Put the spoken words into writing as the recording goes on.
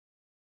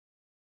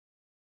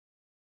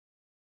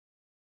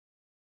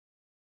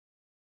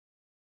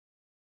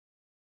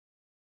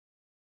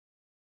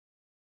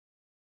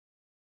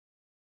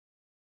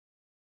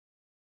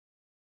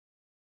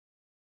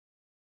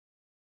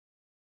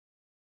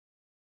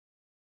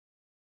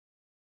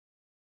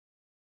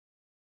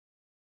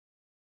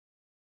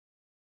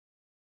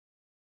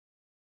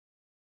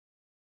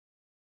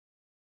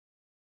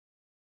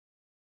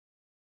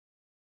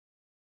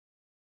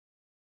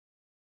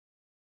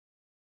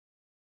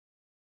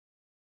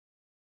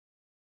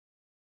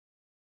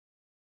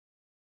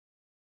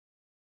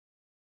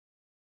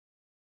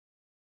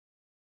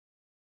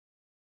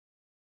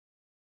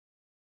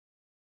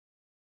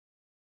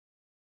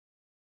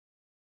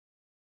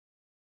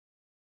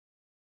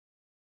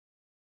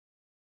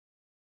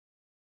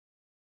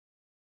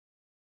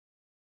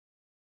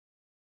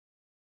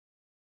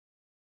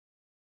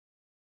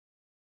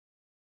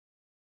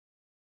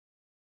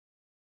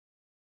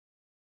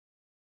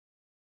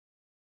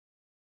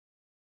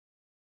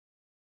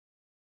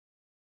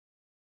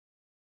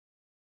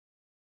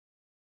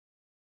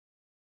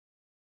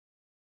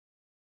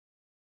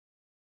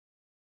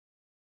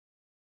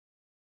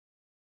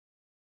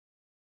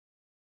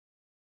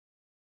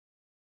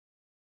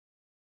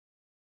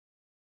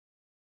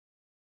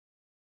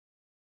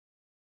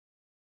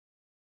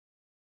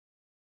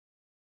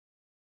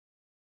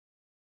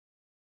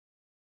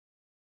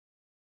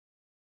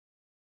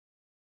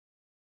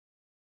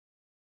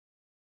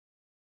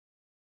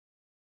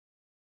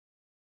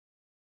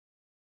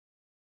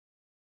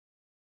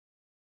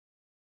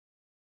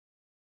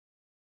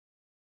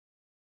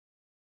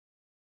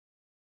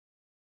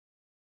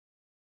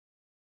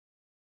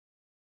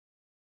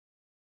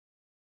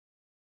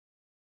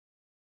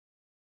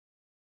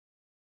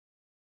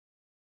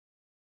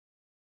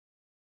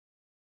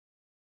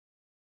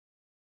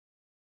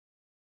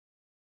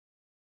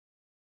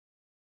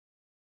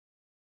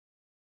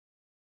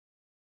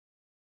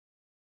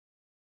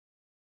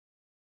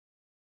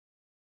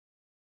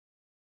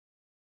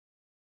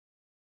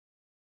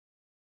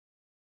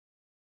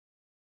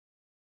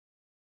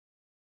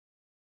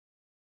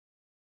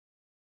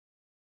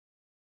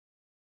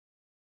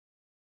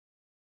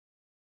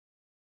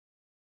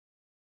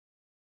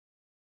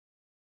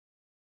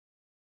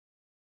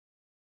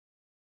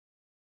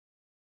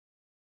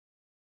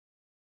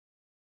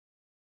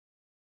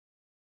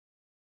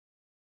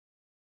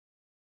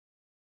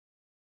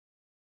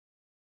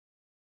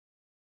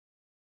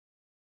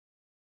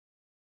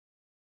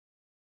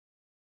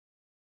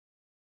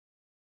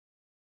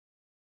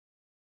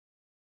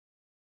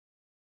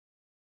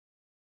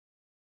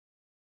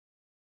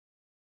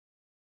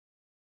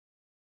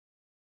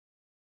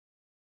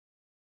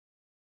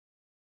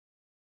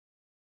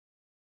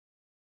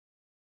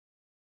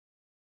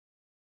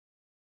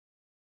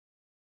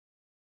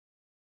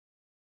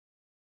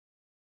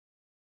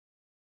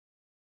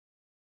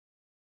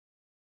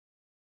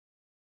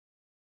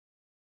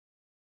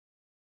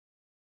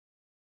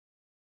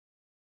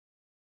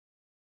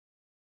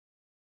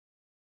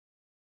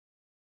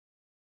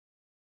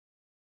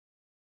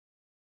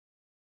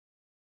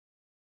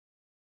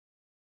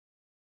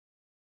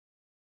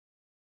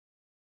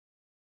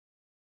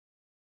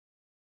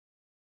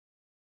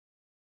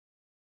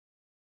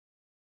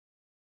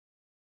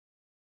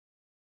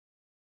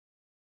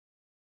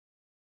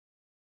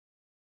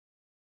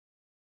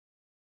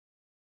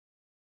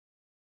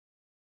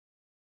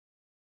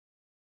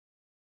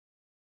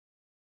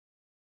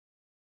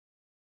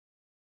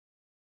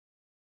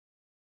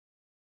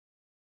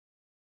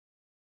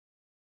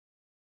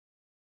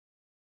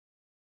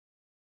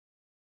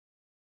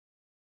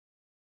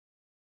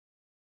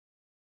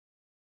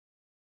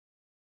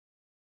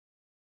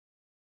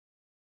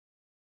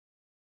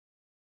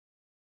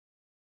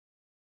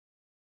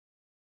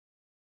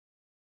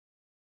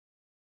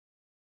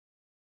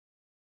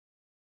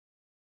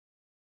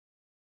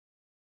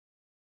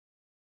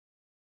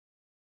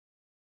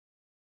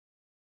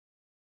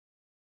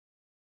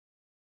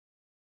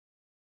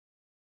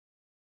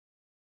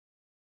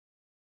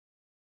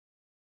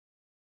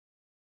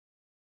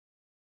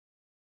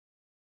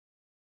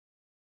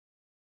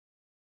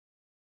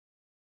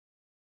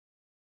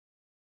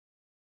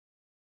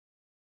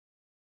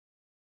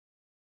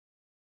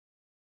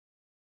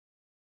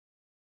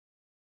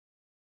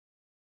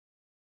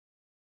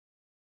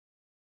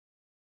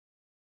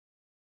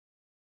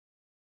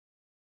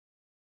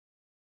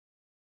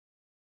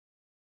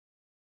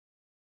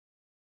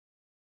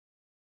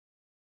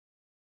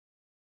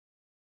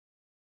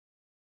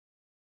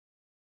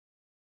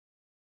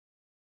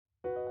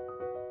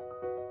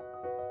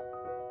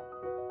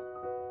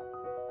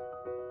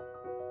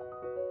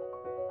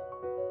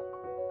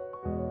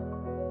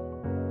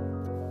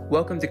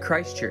Welcome to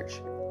Christ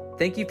Church.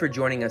 Thank you for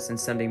joining us in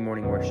Sunday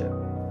morning worship.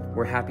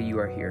 We're happy you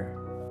are here.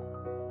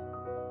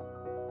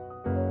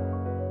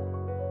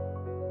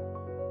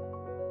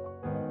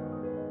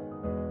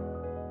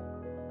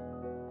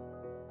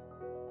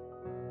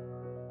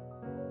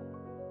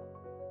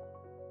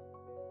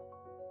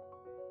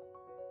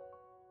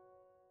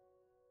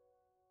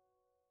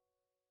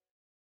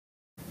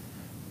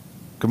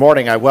 Good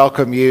morning. I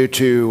welcome you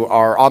to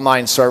our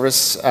online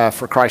service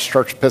for Christ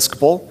Church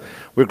Episcopal.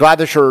 We're glad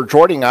that you're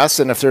joining us,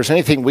 and if there's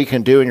anything we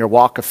can do in your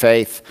walk of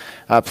faith,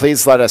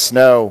 please let us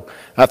know.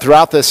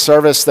 Throughout this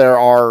service, there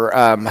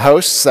are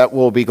hosts that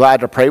will be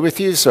glad to pray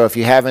with you, so if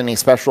you have any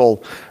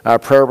special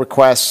prayer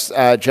requests,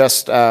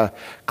 just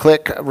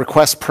click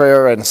Request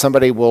Prayer, and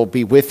somebody will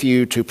be with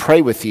you to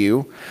pray with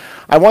you.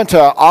 I want to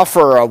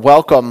offer a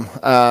welcome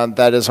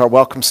that is our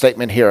welcome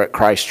statement here at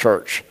Christ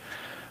Church.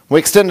 We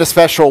extend a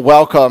special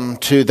welcome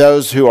to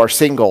those who are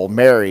single,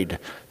 married,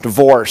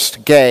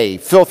 divorced, gay,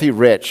 filthy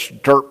rich,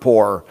 dirt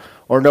poor,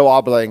 or no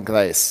habla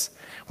inglés.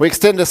 We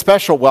extend a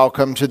special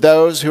welcome to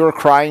those who are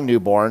crying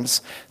newborns,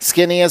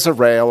 skinny as a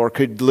rail, or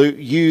could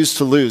use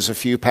to lose a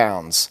few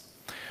pounds.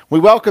 We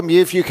welcome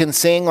you if you can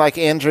sing like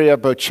Andrea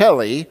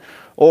Bocelli,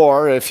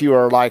 or if you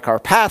are like our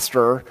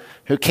pastor,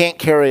 who can't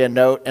carry a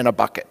note in a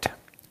bucket.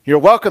 You're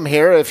welcome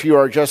here if you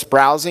are just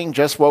browsing,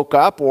 just woke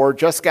up, or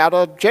just got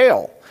out of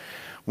jail.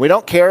 We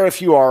don't care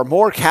if you are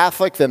more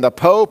Catholic than the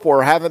Pope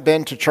or haven't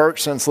been to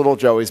church since little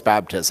Joey's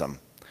baptism.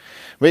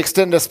 We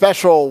extend a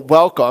special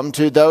welcome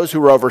to those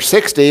who are over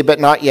 60 but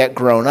not yet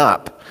grown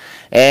up,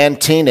 and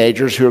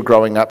teenagers who are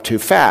growing up too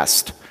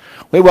fast.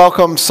 We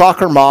welcome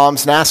soccer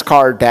moms,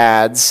 NASCAR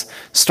dads,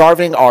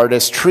 starving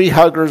artists, tree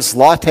huggers,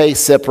 latte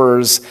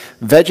sippers,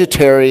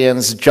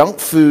 vegetarians, junk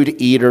food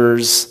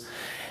eaters.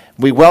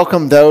 We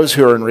welcome those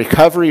who are in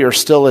recovery or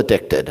still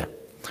addicted.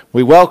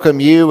 We welcome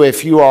you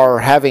if you are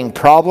having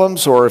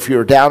problems, or if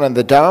you're down in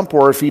the dump,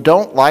 or if you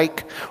don't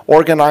like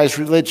organized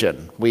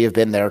religion. We have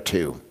been there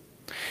too.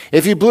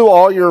 If you blew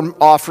all your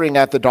offering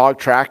at the dog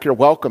track, you're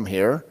welcome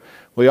here.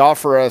 We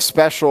offer a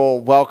special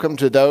welcome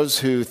to those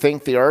who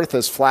think the earth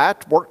is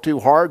flat, work too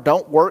hard,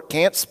 don't work,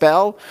 can't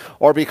spell,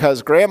 or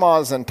because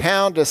grandma's in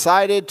town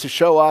decided to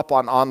show up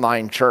on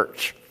online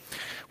church.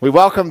 We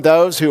welcome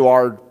those who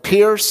are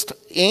pierced,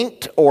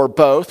 inked, or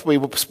both. We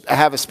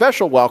have a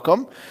special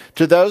welcome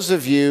to those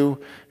of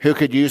you who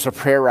could use a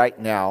prayer right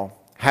now,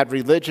 had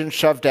religion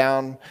shoved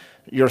down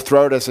your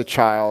throat as a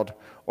child,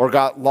 or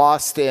got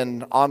lost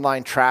in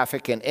online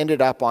traffic and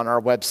ended up on our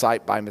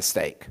website by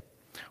mistake.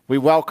 We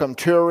welcome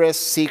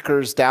tourists,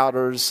 seekers,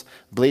 doubters,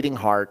 bleeding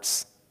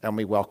hearts, and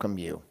we welcome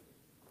you.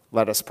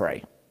 Let us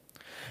pray.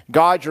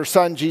 God, your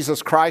Son,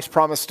 Jesus Christ,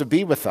 promised to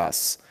be with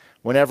us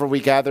whenever we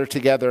gather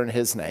together in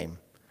his name.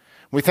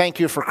 We thank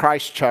you for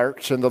Christ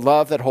Church and the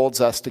love that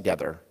holds us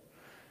together.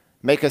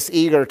 Make us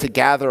eager to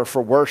gather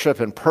for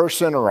worship in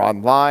person or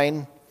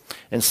online.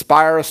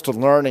 Inspire us to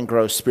learn and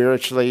grow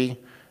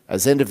spiritually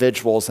as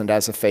individuals and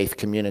as a faith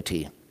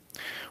community.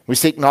 We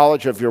seek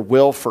knowledge of your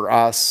will for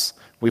us.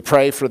 We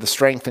pray for the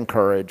strength and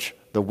courage,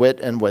 the wit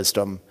and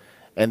wisdom,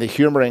 and the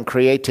humor and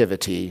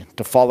creativity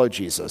to follow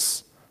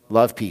Jesus,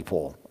 love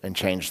people, and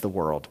change the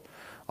world.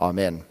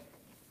 Amen.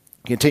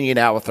 Continue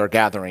now with our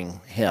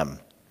gathering hymn.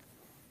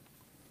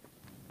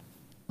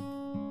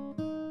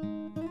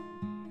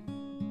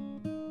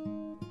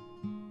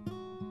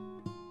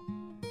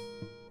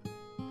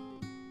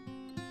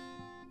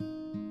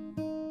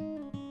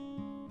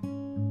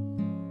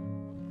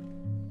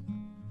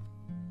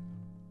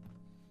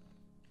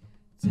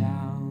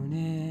 Down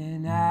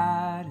in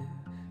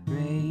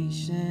adoration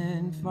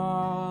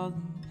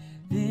falling,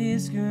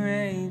 this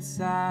great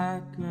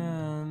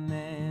sacrament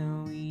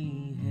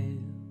we hail.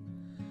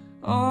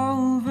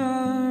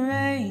 Over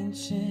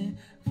ancient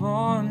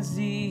forms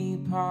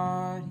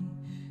departing,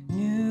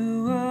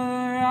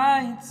 newer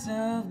rites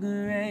of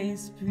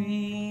grace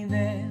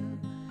prevail.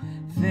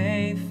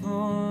 Faith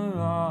for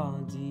all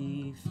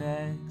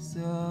defects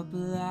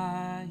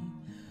sublime,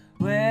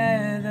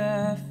 where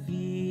the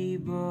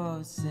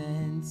feeble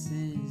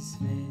senses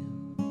fail.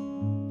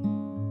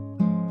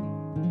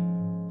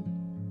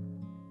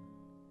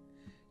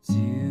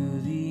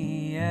 To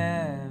the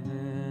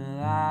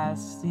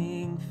everlasting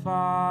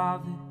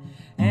Father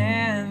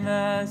and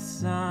the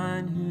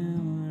Son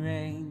who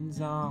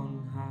reigns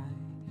on high,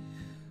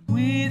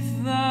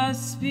 with the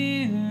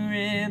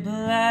Spirit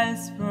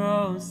blessed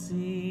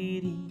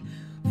proceeding,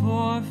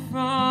 forth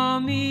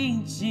from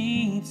each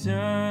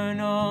eternally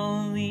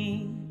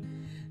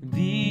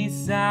be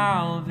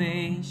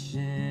salvation,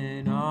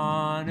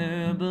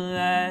 honor,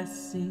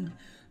 blessing,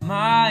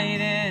 might,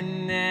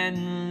 and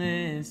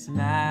endless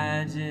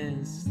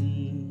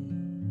majesty.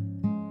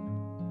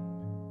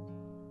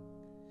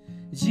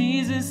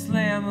 Jesus,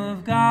 Lamb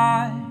of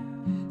God,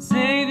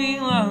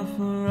 saving love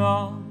for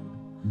all,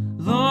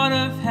 Lord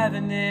of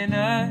heaven and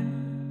earth,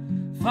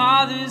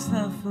 Father's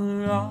love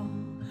for all,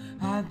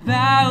 I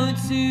bow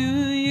to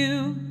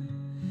you.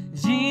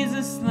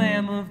 Jesus,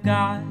 Lamb of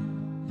God,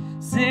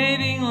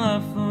 saving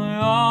love for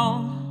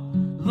all,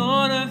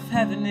 Lord of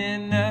heaven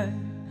and earth.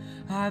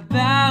 I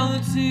bow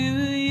to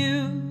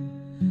you,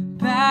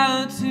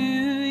 bow to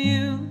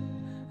you,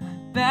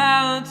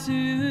 bow to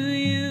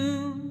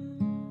you.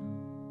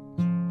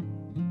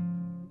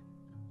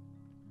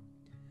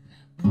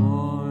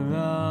 Pour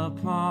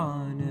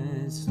upon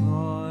us,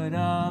 Lord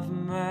of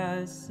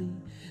mercy,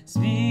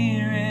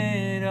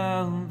 Spirit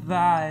of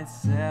thy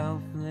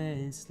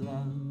selfless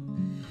love.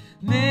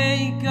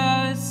 Make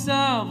us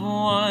of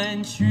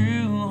one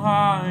true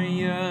heart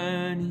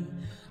yearning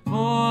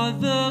for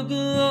the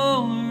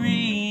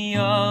glory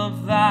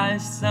of thy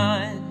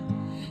Son.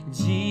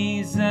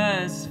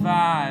 Jesus,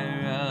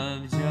 fire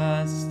of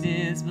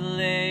justice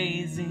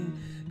blazing,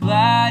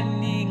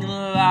 gladdening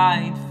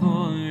light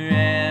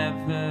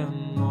forevermore.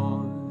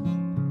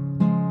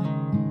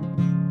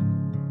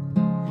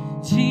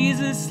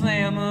 Jesus,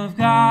 Lamb of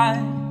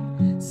God,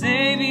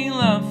 saving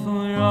love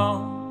for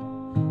all,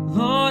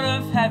 Lord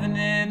of heaven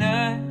and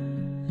earth,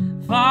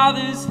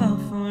 Father's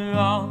love for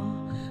all.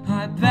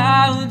 I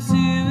bow to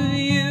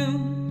you,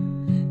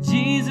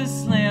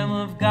 Jesus, Lamb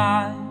of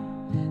God,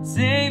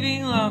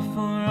 saving love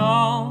for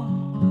all,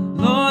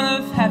 Lord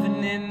of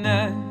heaven and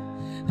earth.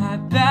 I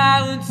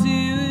bow to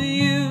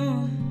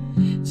you,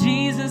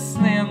 Jesus,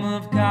 Lamb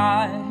of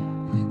God,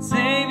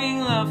 saving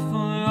love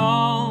for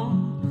all,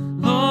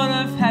 Lord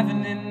of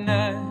heaven and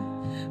earth.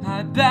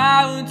 I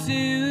bow to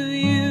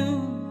you,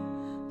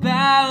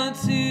 bow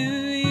to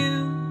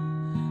you,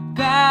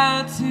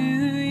 bow to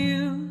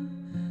you,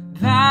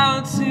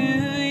 bow to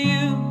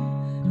you,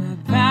 I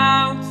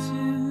bow to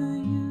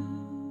you.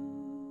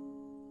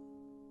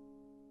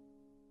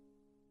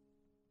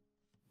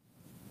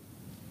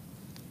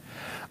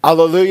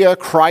 Alleluia,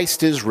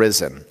 Christ is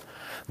risen.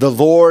 The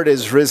Lord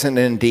is risen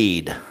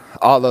indeed.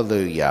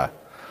 Alleluia.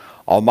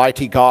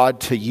 Almighty God,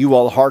 to you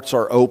all hearts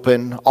are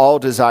open, all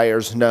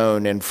desires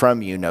known, and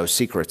from you no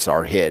secrets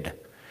are hid.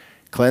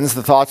 Cleanse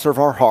the thoughts of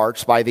our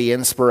hearts by the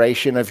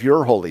inspiration of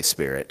your Holy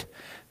Spirit,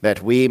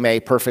 that we may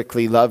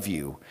perfectly love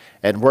you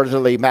and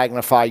worthily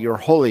magnify your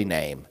holy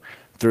name,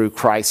 through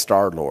Christ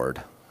our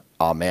Lord.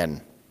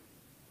 Amen.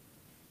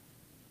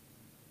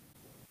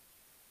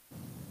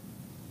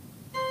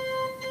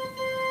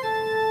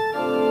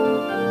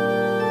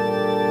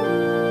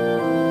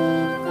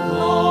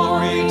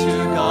 Glory to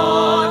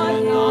God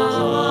in the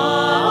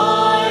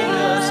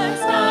highest,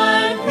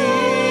 and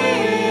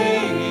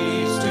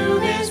peace to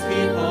his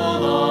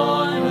people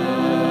on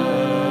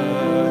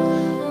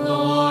earth.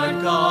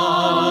 Lord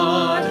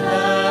God,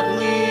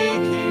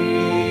 heavenly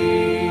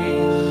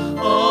King,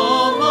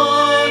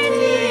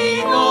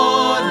 Almighty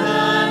God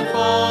and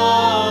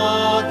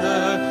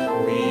Father,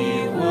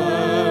 we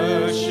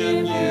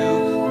worship you,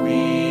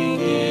 we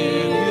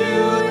give you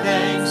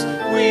thanks,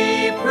 we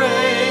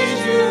praise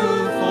you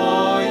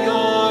for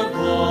your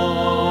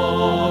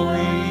glory.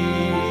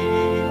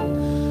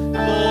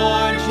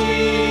 Lord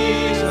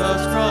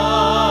Jesus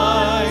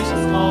Christ,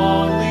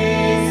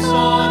 only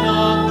Son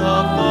of the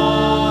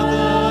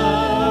Father,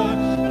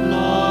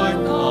 Lord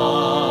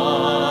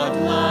God,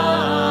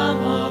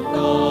 Lamb of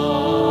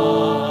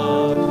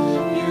God,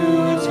 you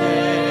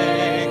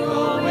take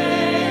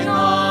away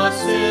the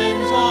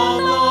sins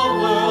of the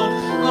world.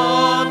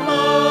 Have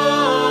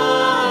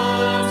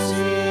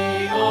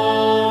mercy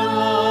on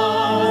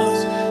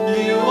us.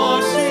 You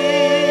are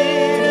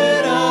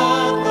seated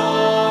at the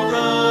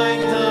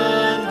right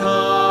hand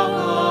of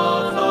the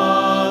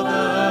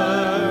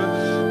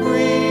Father.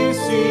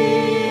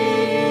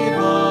 Receive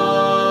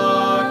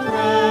our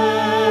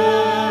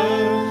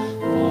prayer.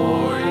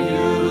 For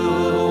you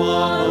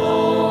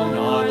alone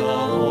are the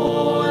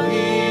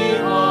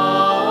Holy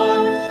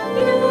One.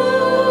 You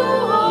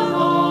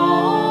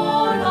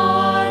alone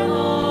are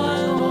the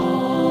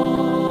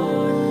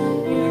Lord.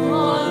 You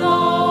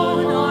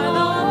alone are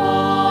the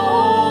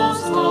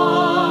Most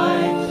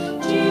High.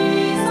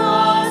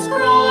 Jesus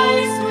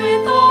Christ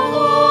with the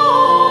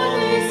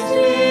Holy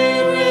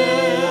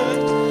Spirit,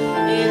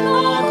 in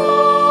the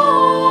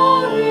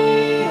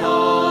glory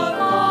of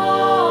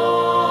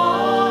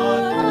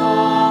God the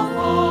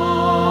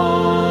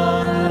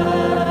Father.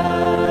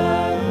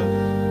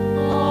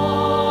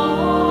 Amen.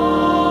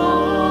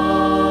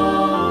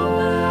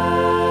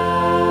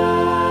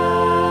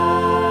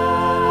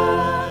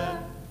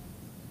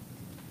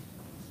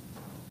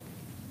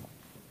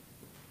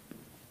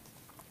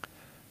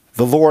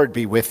 The Lord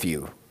be with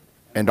you,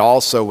 and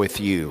also with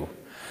you.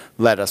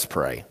 Let us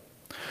pray.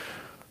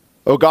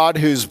 O God,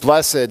 whose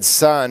blessed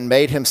Son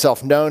made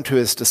himself known to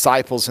his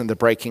disciples in the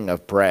breaking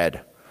of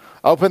bread,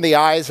 open the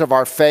eyes of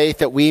our faith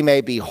that we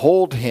may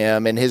behold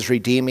him in his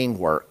redeeming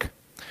work,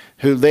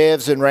 who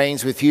lives and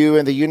reigns with you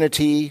in the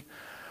unity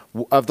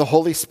of the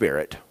Holy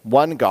Spirit,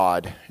 one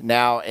God,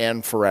 now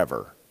and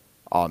forever.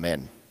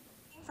 Amen.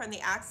 From the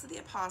Acts of the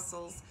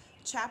Apostles,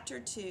 chapter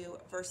 2,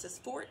 verses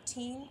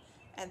 14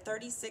 and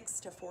 36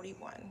 to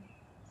 41.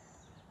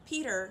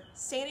 Peter,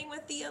 standing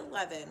with the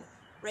 11,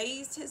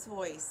 raised his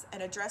voice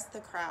and addressed the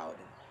crowd.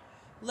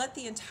 Let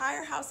the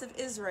entire house of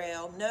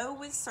Israel know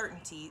with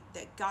certainty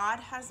that God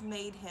has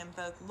made him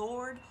both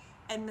Lord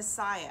and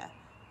Messiah,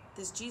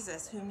 this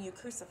Jesus whom you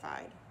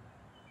crucified."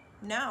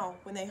 Now,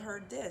 when they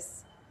heard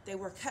this, they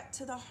were cut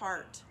to the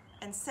heart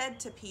and said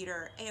to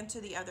Peter and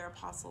to the other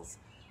apostles,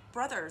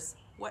 "Brothers,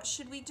 what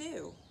should we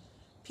do?"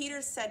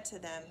 Peter said to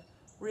them,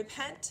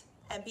 "Repent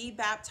and be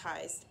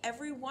baptized,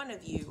 every one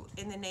of you,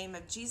 in the name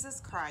of Jesus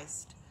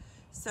Christ,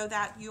 so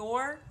that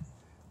your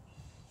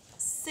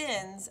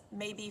sins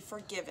may be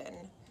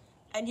forgiven,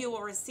 and you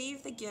will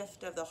receive the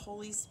gift of the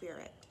Holy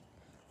Spirit.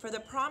 For the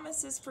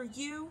promise is for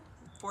you,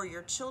 for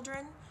your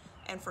children,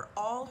 and for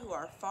all who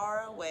are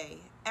far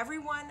away,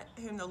 everyone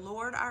whom the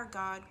Lord our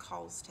God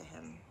calls to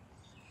him."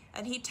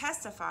 And he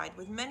testified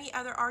with many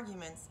other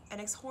arguments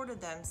and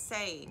exhorted them,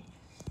 saying,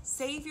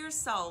 "Save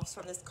yourselves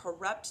from this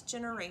corrupt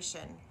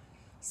generation."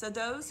 So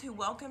those who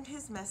welcomed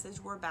his message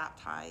were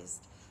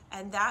baptized,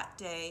 and that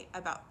day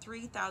about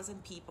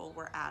 3,000 people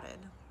were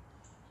added.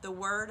 The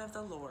word of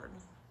the Lord.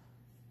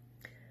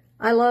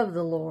 I love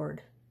the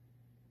Lord,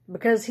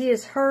 because he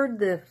has heard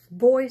the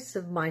voice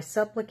of my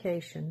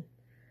supplication,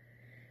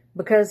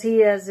 because he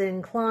has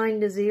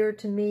inclined his ear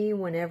to me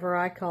whenever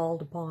I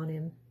called upon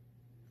him.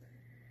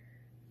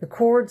 The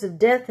cords of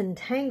death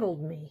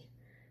entangled me.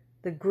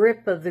 The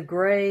grip of the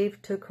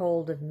grave took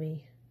hold of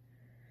me.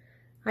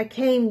 I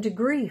came to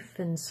grief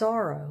and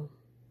sorrow.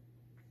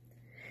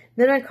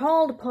 Then I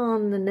called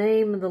upon the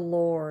name of the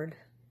Lord.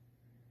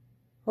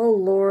 O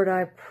Lord,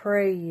 I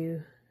pray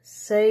you,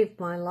 save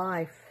my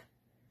life.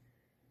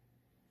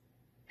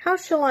 How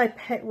shall I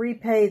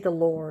repay the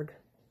Lord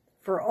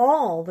for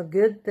all the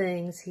good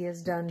things he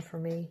has done for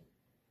me?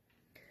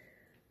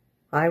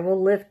 I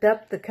will lift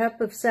up the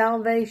cup of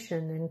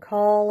salvation and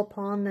call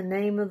upon the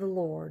name of the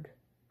Lord.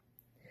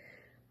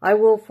 I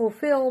will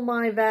fulfill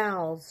my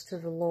vows to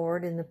the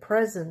Lord in the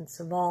presence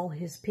of all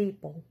his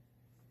people.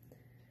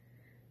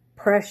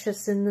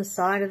 Precious in the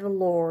sight of the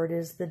Lord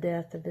is the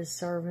death of his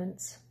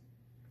servants.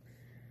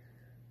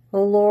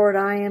 O Lord,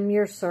 I am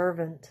your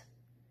servant.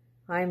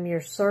 I am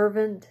your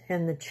servant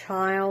and the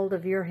child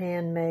of your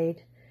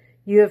handmaid.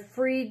 You have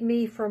freed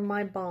me from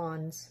my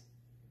bonds.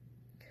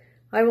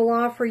 I will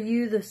offer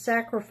you the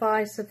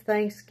sacrifice of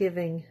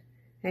thanksgiving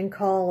and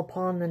call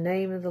upon the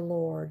name of the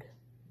Lord.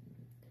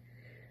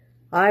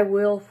 I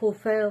will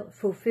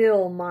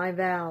fulfill my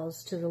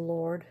vows to the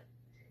Lord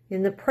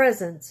in the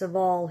presence of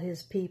all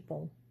his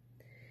people,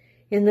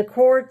 in the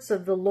courts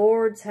of the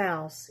Lord's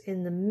house,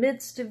 in the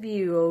midst of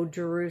you, O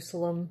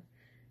Jerusalem.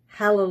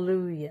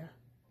 Hallelujah.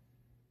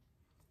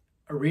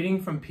 A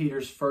reading from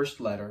Peter's first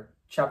letter,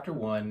 chapter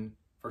 1,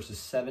 verses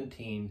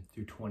 17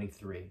 through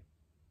 23.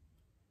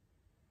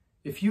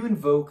 If you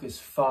invoke as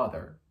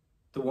Father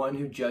the one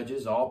who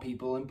judges all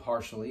people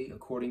impartially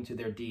according to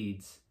their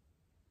deeds,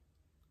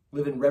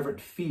 live in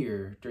reverent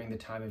fear during the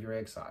time of your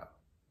exile.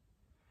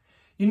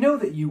 You know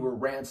that you were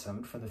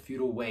ransomed from the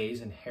futile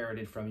ways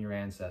inherited from your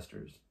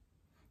ancestors,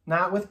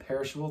 not with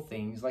perishable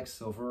things like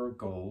silver or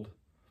gold,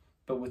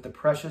 but with the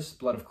precious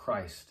blood of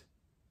Christ,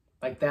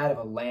 like that of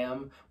a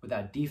lamb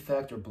without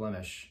defect or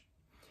blemish.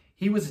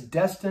 He was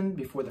destined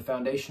before the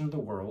foundation of the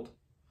world,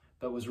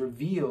 but was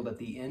revealed at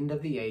the end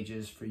of the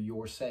ages for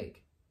your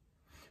sake.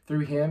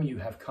 Through him you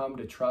have come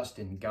to trust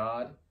in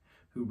God,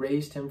 who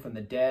raised him from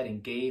the dead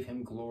and gave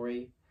him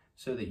glory,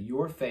 so that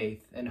your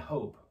faith and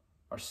hope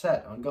are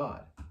set on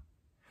God.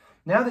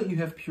 Now that you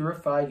have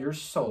purified your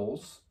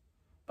souls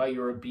by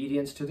your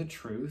obedience to the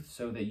truth,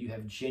 so that you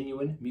have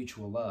genuine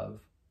mutual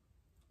love,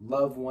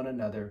 love one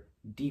another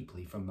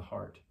deeply from the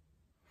heart.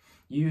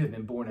 You have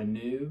been born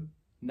anew,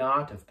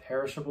 not of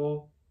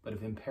perishable, but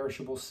of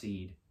imperishable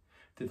seed,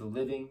 through the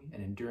living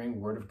and enduring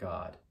word of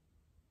God.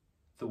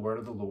 The word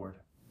of the Lord.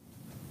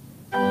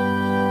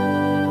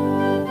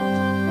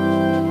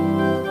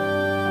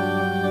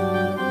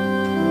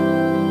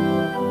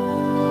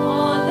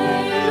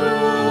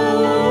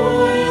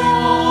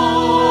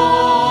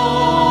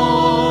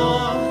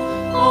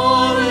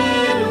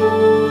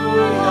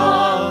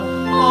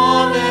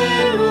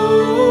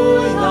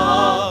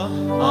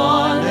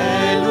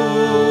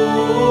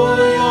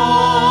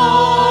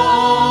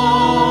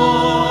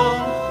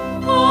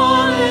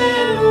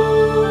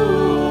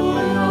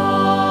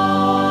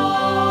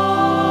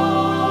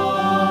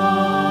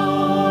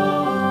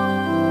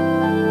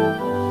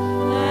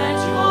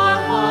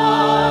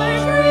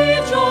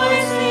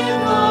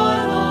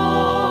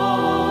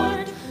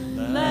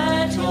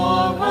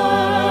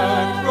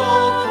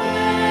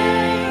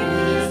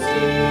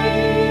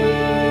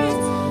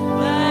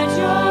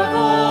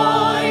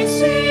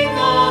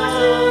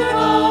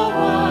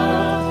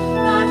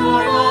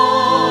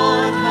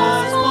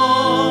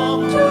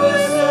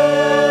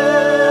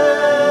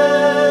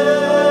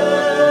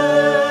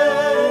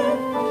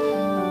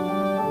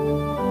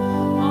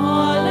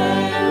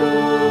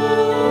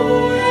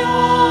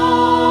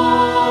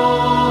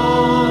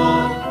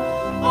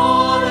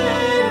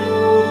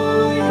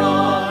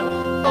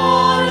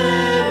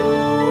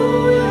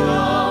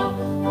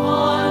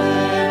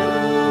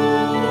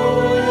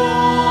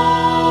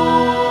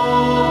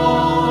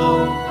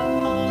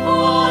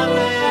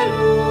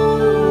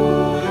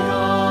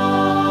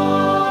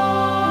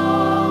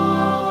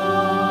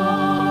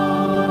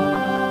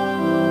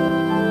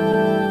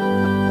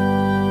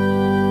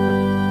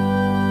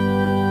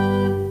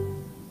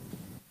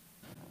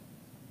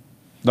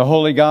 The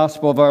Holy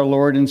Gospel of our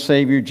Lord and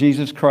Savior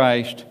Jesus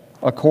Christ,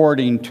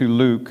 according to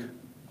Luke.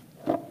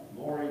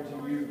 Glory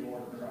to you,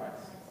 Lord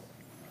Christ.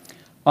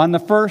 On the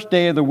first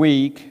day of the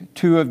week,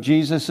 2 of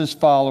Jesus'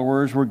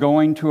 followers were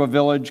going to a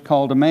village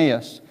called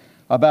Emmaus,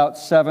 about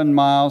 7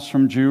 miles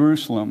from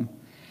Jerusalem,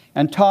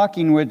 and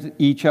talking with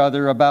each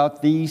other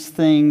about these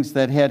things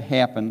that had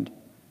happened.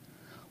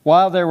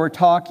 While they were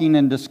talking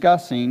and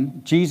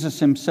discussing,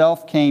 Jesus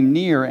himself came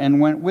near and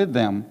went with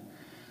them,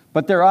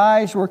 but their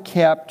eyes were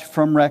kept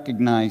from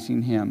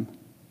recognizing him.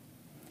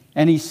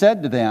 And he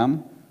said to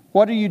them,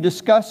 "What are you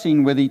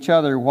discussing with each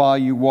other while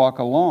you walk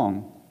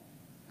along?"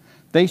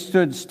 They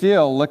stood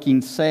still,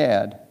 looking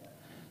sad.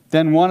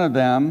 Then one of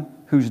them,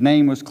 whose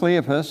name was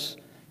Cleopas,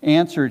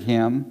 answered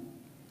him,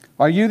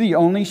 "Are you the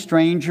only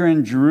stranger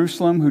in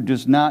Jerusalem who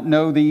does not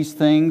know these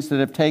things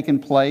that have taken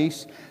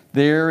place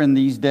there in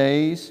these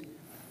days?"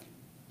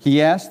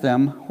 He asked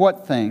them,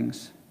 "What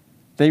things?"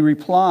 They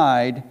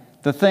replied,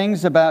 "The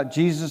things about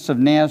Jesus of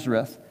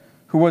Nazareth,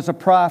 who was a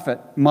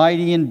prophet,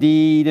 mighty in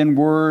deed and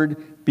word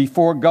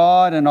before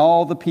God and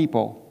all the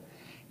people,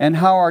 and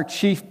how our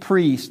chief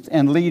priests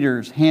and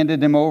leaders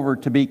handed him over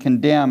to be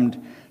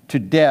condemned to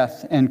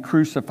death and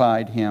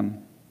crucified him.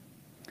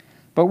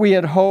 But we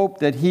had hoped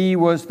that he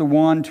was the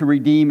one to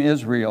redeem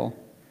Israel.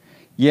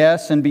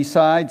 Yes, and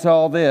besides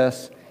all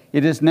this,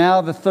 it is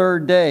now the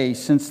 3rd day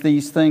since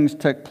these things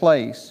took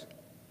place.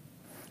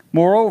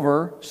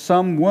 Moreover,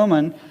 some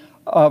women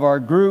of our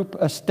group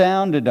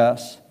astounded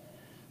us.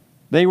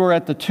 They were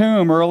at the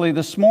tomb early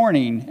this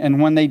morning, and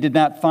when they did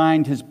not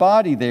find his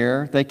body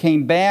there, they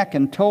came back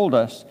and told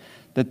us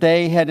that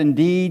they had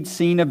indeed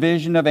seen a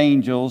vision of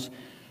angels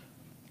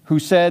who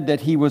said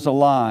that he was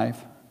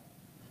alive.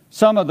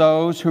 Some of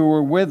those who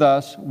were with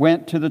us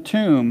went to the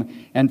tomb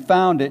and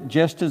found it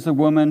just as the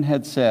woman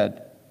had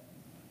said,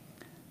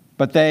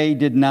 but they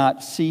did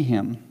not see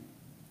him."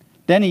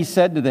 Then he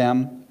said to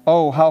them,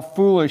 "Oh, how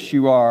foolish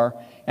you are,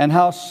 and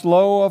how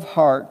slow of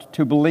heart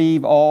to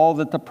believe all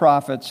that the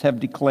prophets have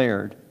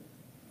declared.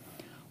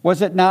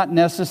 Was it not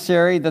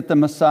necessary that the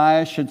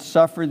Messiah should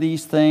suffer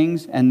these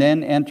things and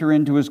then enter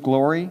into his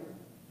glory?"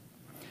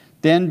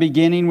 Then,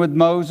 beginning with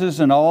Moses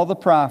and all the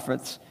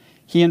prophets,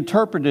 he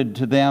interpreted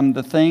to them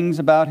the things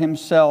about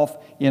himself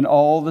in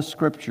all the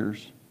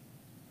Scriptures.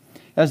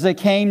 As they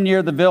came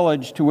near the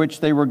village to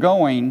which they were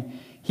going,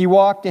 he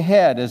walked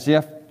ahead as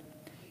if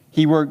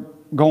he were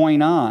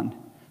going on.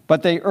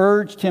 But they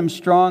urged him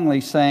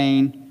strongly,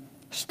 saying,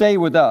 "Stay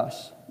with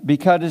us,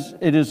 because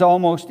it is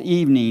almost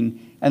evening,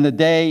 and the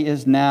day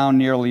is now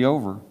nearly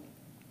over."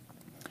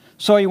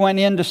 So he went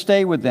in to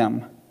stay with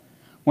them.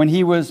 When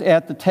he was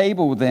at the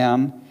table with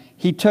them,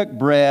 he took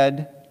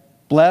bread,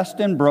 blessed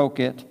and broke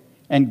it,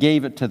 and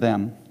gave it to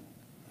them.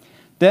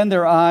 Then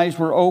their eyes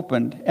were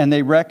opened, and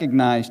they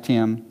recognized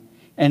him,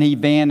 and he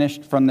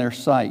vanished from their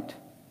sight.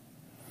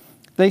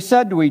 They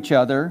said to each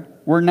other,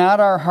 "Were not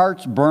our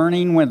hearts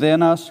burning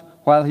within us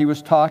while he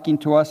was talking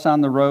to us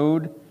on the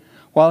road,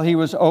 while he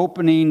was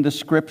opening the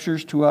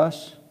Scriptures to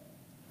us?"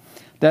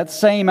 That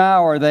same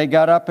hour they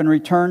got up and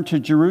returned to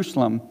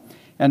Jerusalem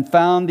and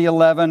found the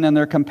 11 and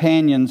their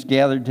companions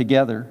gathered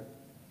together.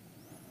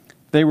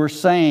 They were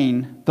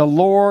saying, "The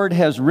Lord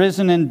has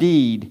risen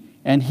indeed,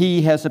 and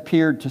he has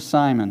appeared to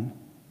Simon."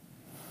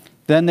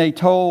 Then they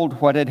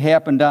told what had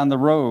happened on the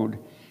road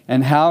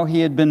and how he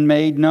had been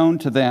made known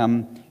to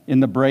them in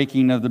the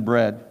breaking of the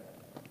bread.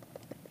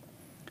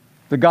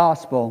 The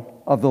Gospel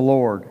of the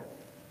Lord.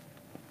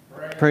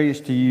 Praise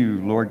to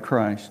you, Lord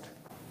Christ.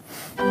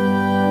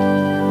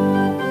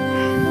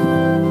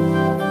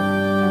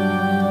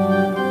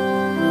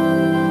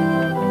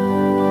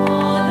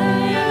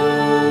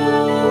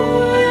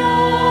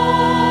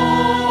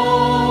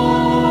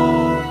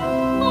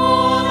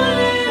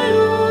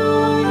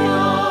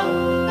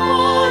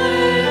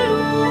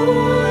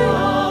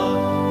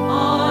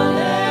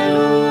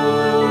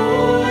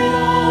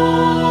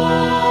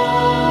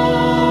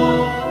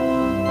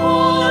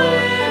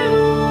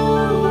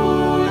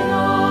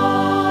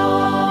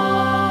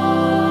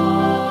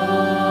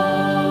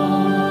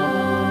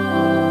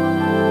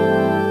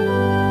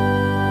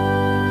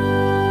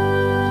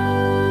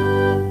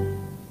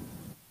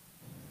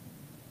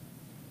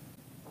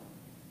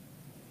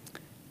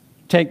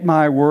 Take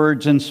my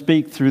words and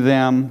speak through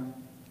them.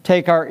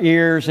 Take our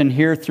ears and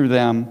hear through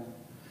them.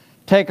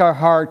 Take our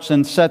hearts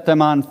and set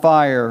them on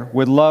fire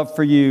with love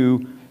for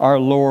you, our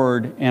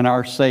Lord and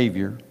our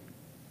Savior.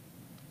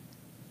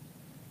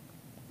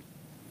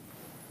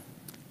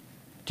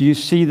 Do you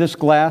see this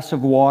glass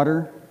of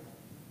water?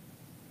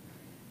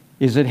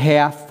 Is it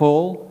half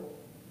full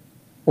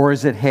or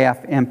is it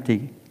half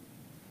empty?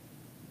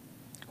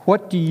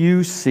 What do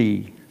you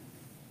see?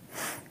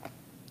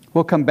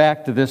 We'll come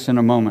back to this in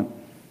a moment.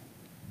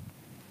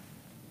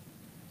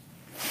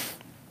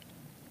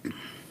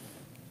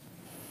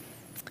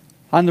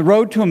 On the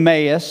road to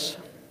Emmaus,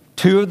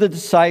 2 of the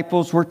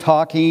disciples were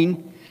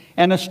talking,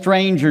 and a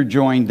stranger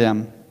joined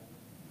them.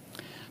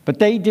 But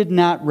they did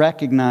not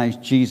recognize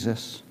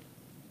Jesus.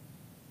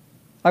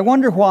 I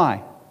wonder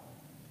why.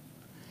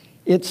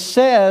 It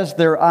says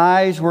their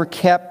eyes were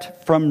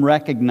kept from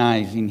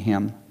recognizing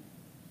him.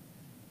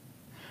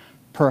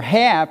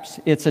 Perhaps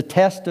it's a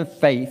test of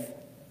faith.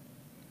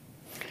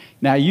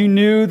 Now, you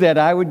knew that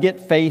I would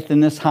get faith in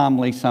this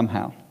homily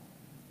somehow.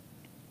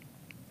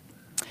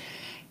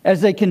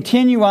 As they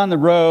continue on the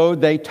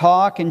road, they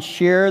talk and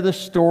share the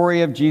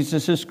story of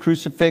Jesus'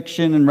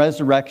 crucifixion and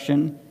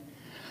resurrection,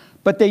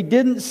 but they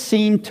didn't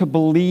seem to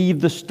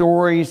believe the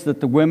stories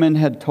that the women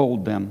had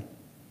told them.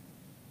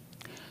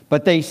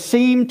 But they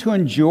seemed to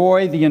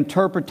enjoy the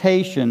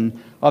interpretation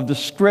of the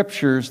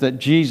scriptures that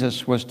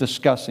Jesus was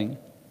discussing.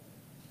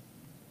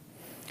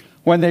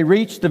 When they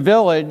reached the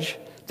village,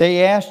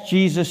 they asked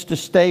Jesus to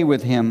stay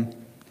with him.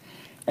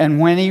 And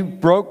when he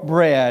broke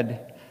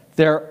bread,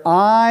 their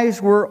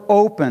eyes were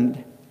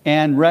opened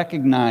and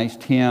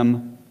recognized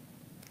him,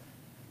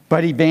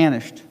 but he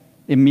vanished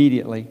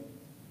immediately.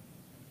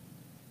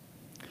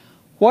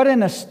 What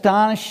an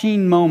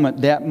astonishing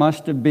moment that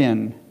must have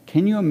been.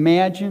 Can you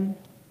imagine?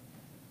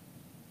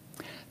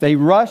 They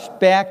rushed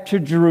back to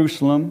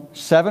Jerusalem,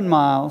 7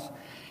 miles,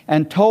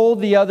 and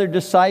told the other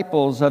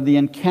disciples of the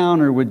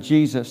encounter with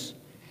Jesus,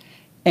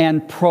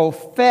 and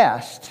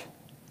professed,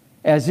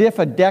 as if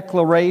a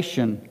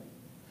declaration,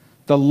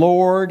 the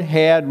Lord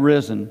had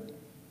risen.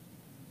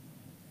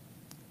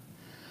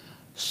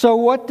 So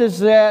what does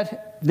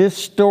this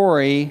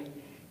story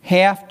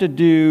have to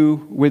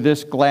do with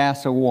this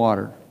glass of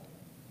water?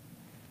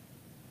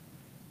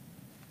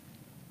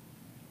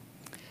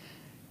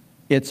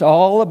 It's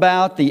all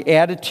about the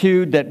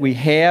attitude that we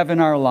have in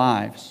our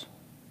lives.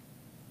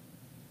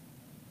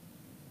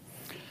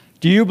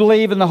 Do you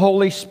believe in the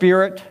Holy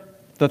Spirit,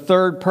 the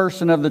third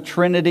person of the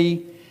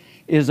Trinity,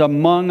 is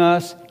among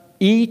us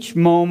each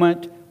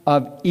moment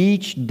of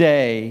each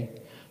day,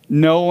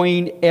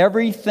 knowing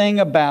everything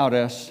about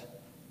us,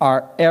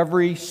 our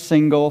every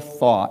single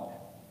thought?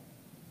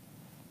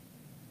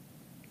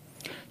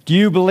 Do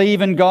you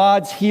believe in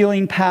God's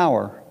healing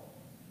power?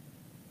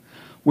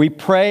 We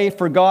pray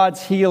for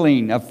God's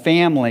healing of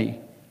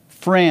family,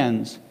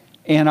 friends,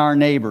 and our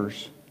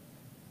neighbors.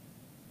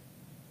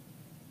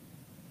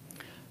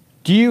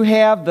 Do you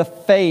have the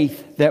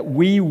faith that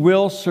we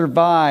will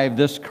survive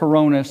this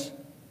corona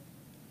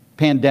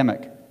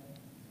pandemic?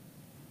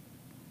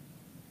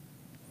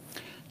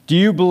 Do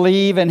you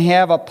believe and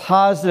have a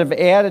positive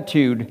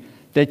attitude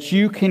that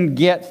you can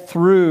get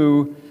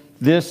through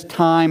this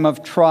time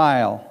of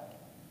trial?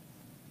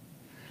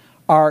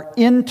 Our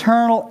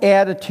internal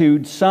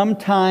attitude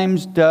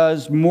sometimes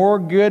does more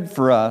good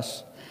for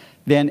us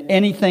than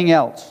anything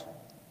else.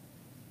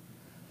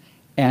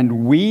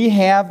 And we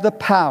have the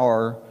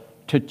power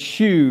to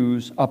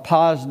choose a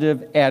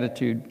positive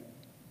attitude.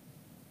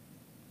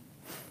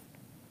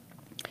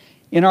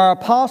 In our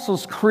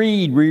Apostles'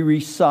 Creed, we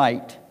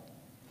recite,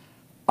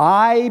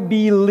 I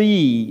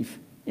believe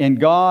in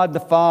God the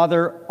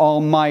Father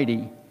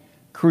Almighty,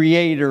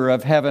 creator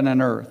of heaven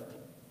and earth.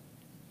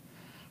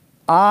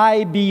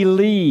 I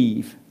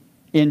believe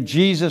in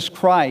Jesus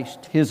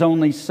Christ, his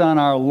only Son,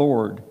 our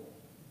Lord.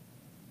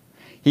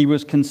 He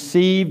was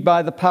conceived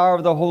by the power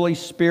of the Holy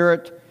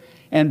Spirit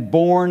and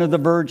born of the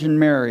Virgin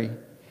Mary.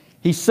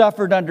 He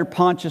suffered under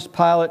Pontius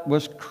Pilate,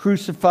 was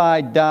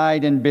crucified,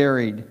 died, and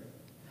buried.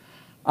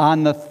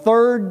 On the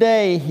third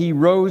day he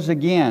rose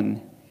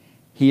again.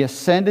 He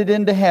ascended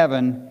into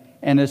heaven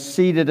and is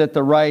seated at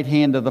the right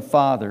hand of the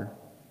Father.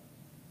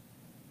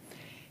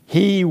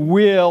 He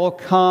will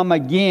come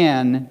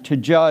again to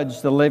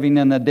judge the living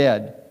and the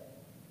dead.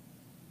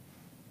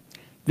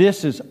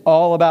 This is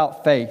all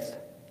about faith.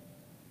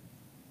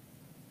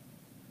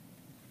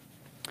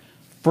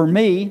 For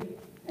me,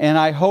 and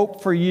I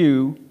hope for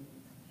you,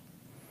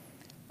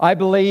 I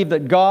believe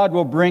that God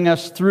will bring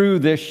us through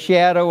this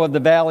shadow of the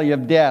valley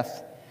of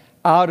death,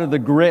 out of the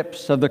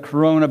grips of the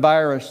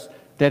coronavirus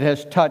that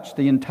has touched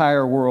the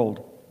entire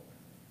world.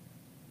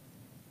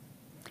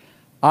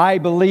 I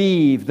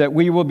believe that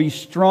we will be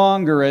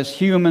stronger as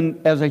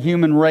a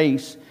human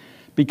race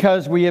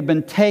because we have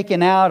been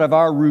taken out of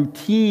our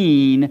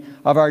routine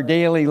of our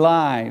daily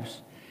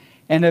lives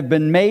and have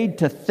been made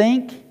to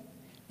think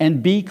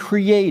and be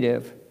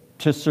creative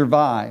to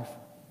survive.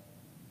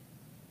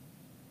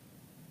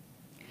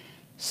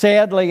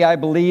 Sadly, I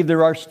believe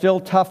there are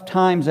still tough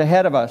times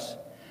ahead of us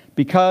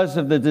because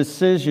of the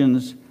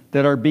decisions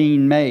that are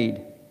being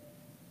made.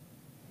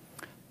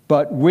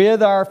 But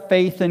with our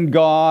faith in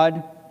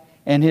God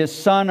and his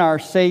Son, our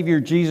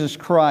Savior, Jesus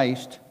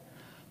Christ,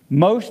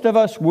 most of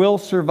us will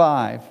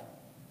survive,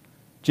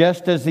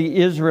 just as the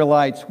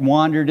Israelites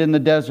wandered in the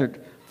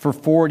desert for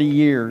 40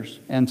 years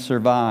and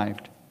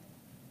survived.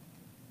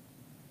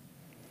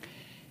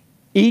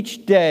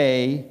 Each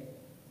day,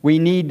 we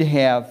need to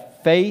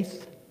have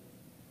faith,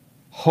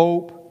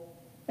 hope,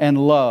 and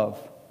love,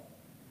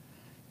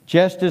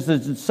 just as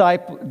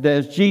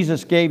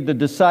Jesus gave the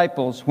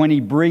disciples when he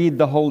breathed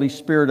the Holy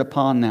Spirit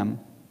upon them.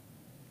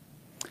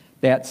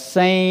 That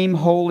same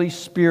Holy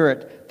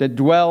Spirit that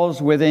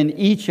dwells within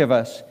each of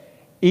us,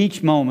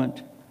 each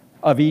moment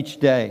of each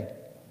day.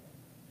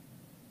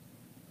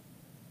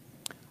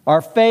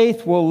 Our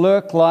faith will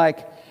look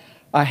like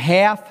a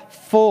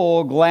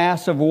half-full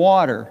glass of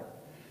water,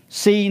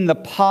 seeing the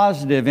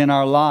positive in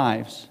our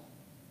lives,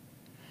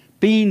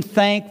 being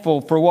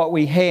thankful for what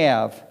we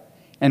have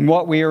and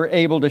what we are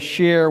able to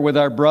share with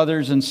our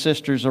brothers and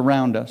sisters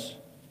around us.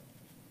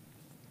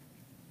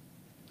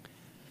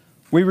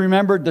 We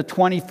remembered the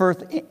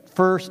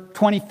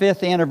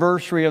 25th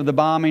anniversary of the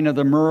bombing of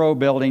the Murrow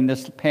building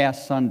this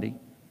past Sunday.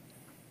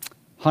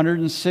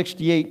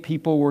 168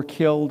 people were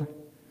killed,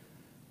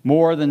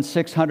 more than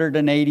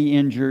 680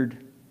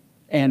 injured,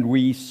 and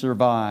we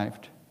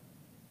survived.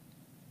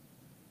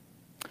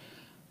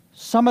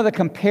 Some of the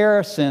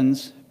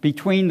comparisons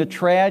between the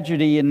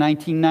tragedy in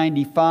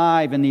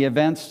 1995 and the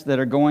events that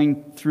are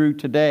going through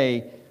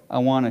today, I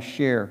want to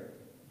share.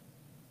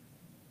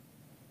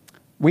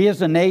 We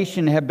as a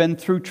nation have been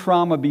through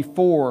trauma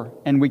before,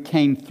 and we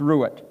came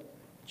through it,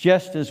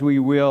 just as we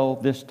will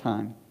this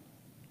time.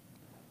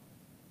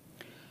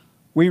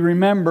 We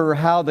remember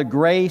how the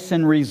grace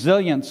and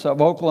resilience of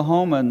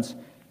Oklahomans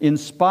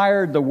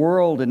inspired the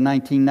world in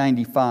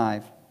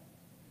 1995.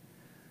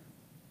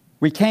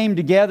 We came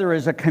together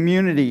as a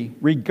community,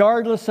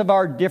 regardless of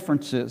our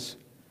differences.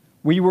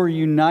 We were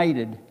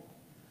united.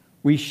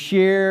 We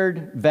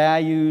shared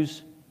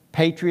values,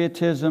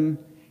 patriotism,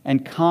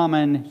 and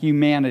common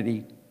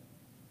humanity.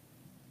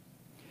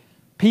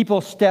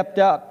 People stepped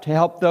up to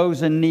help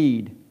those in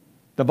need.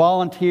 The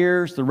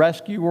volunteers, the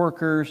rescue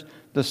workers,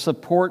 the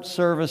support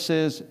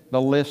services,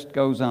 the list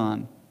goes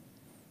on.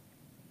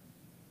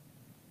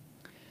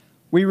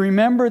 We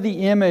remember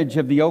the image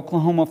of the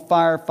Oklahoma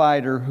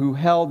firefighter who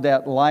held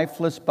that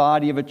lifeless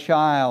body of a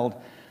child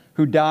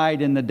who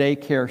died in the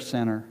daycare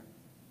center.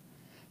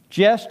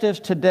 Just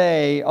as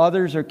today,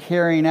 others are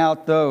carrying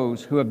out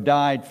those who have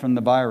died from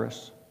the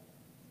virus.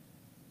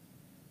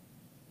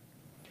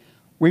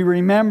 We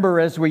remember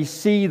as we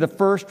see the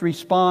first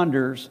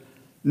responders,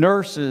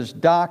 nurses,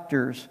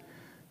 doctors,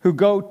 who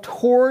go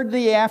toward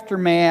the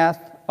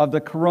aftermath of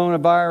the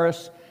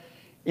coronavirus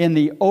in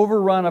the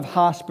overrun of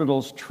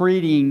hospitals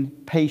treating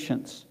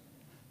patients,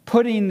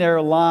 putting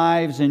their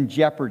lives in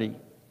jeopardy.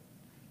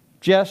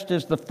 Just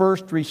as the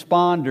first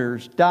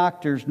responders,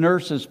 doctors,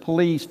 nurses,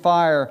 police,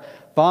 fire,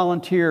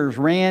 volunteers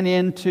ran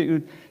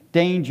into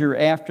danger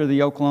after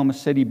the Oklahoma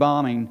City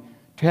bombing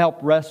to help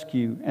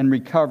rescue and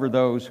recover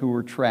those who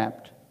were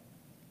trapped.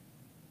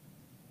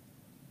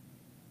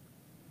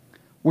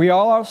 We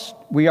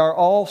are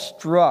all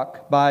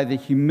struck by the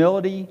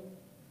humility,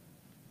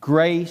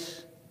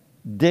 grace,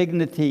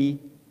 dignity,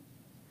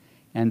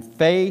 and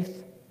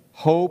faith,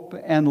 hope,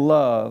 and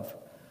love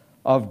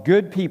of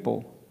good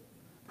people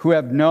who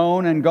have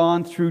known and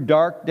gone through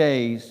dark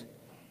days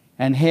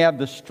and have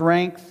the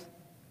strength,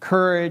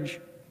 courage,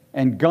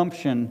 and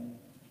gumption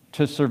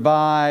to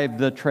survive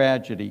the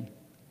tragedy.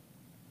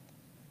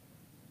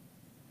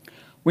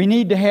 We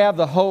need to have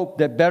the hope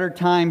that better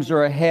times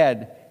are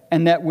ahead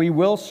and that we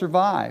will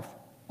survive,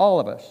 all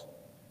of us.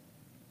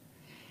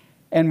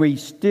 And we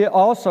still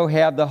also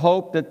have the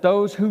hope that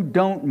those who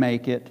don't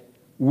make it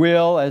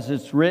will, as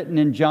it's written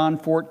in John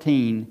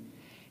 14,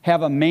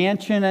 have a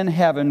mansion in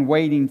heaven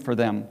waiting for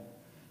them,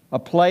 a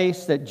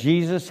place that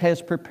Jesus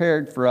has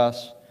prepared for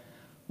us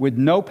with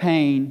no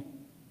pain,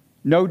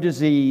 no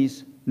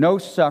disease, no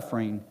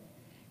suffering,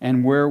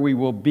 and where we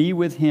will be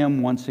with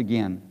Him once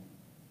again.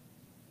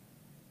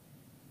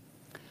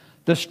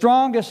 The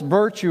strongest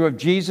virtue of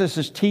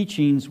Jesus'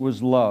 teachings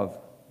was love.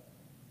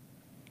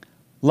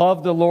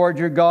 Love the Lord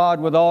your God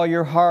with all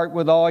your heart,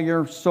 with all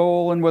your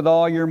soul, and with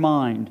all your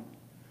mind.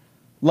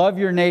 Love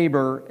your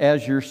neighbor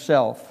as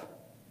yourself.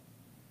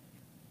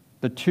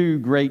 The two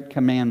great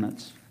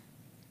commandments.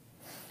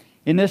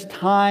 In this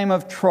time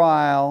of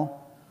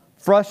trial,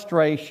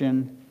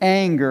 frustration,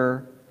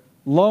 anger,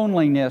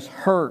 loneliness,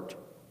 hurt,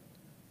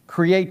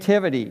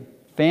 creativity,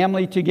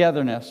 family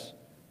togetherness,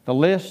 the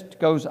list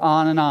goes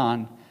on and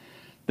on.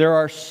 There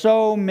are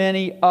so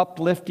many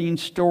uplifting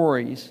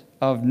stories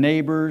of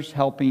neighbors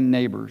helping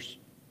neighbors.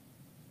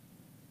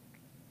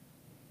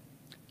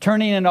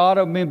 Turning an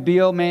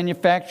automobile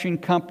manufacturing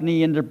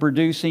company into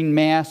producing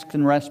masks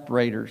and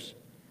respirators.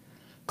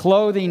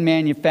 Clothing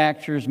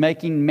manufacturers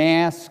making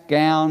masks,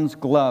 gowns,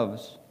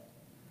 gloves.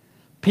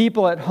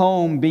 People at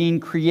home being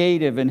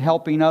creative and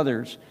helping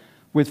others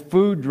with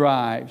food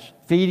drives,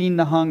 feeding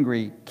the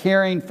hungry,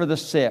 caring for the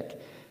sick,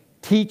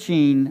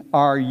 teaching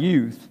our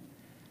youth,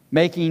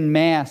 making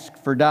masks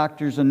for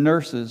doctors and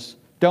nurses,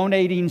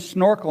 donating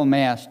snorkel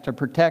masks to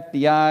protect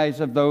the eyes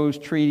of those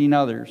treating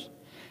others,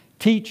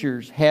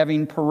 teachers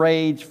having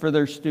parades for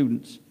their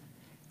students.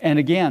 And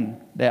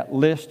again, that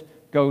list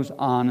goes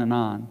on and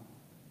on.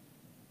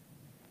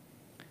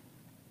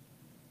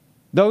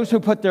 Those who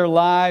put their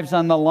lives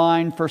on the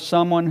line for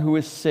someone who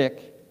is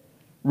sick,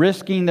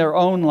 risking their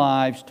own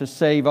lives to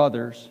save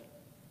others.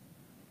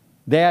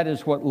 That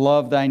is what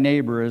love thy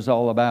neighbor is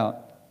all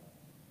about.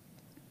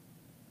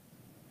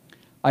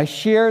 I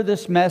share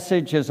this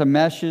message as a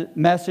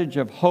message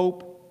of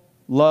hope,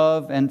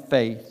 love, and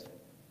faith.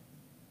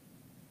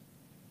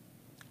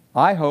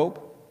 I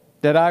hope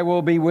that I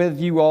will be with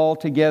you all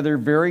together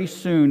very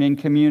soon in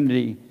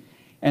community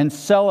and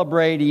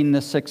celebrating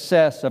the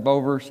success of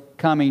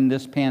overcoming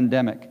this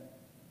pandemic.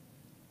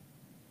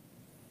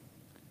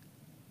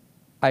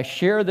 I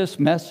share this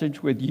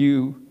message with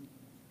you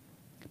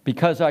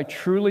because I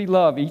truly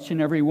love each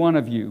and every one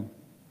of you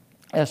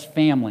as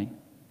family,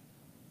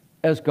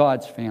 as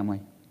God's family.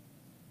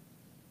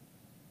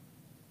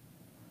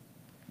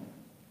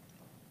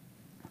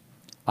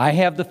 I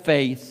have the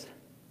faith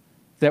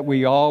that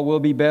we all will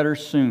be better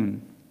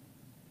soon.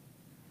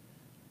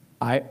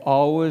 I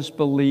always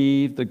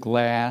believe the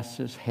glass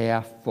is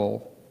half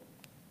full.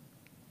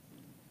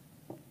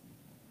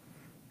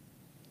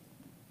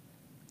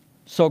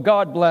 So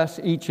God bless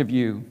each of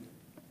you.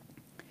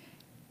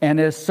 And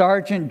as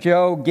Sergeant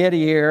Joe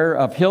Gettier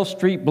of Hill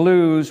Street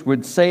Blues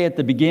would say at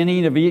the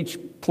beginning of each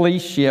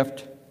police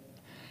shift,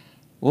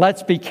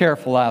 let's be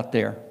careful out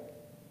there.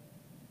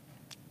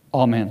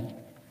 Amen.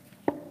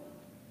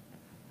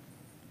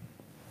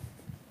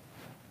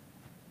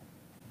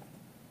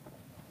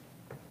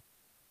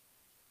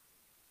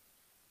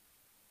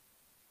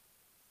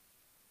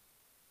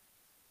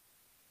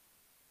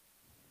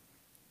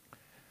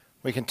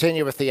 We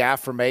continue with the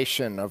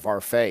affirmation of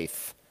our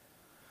faith.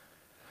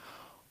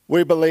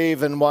 We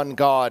believe in one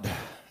God,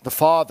 the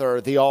Father,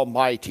 the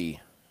Almighty,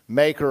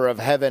 maker of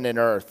heaven and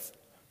earth,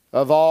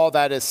 of all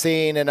that is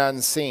seen and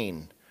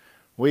unseen.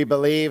 We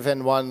believe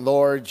in one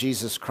Lord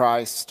Jesus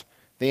Christ,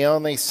 the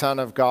only Son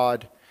of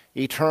God,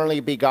 eternally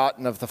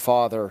begotten of the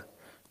Father,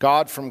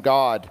 God from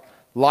God,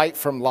 light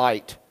from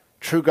light,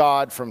 true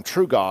God from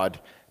true God,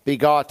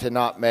 begotten,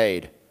 not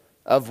made,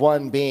 of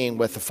one being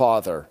with the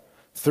Father.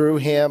 Through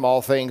him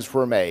all things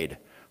were made.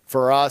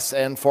 For us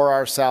and for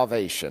our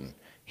salvation,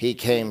 he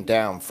came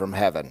down from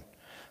heaven.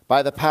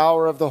 By the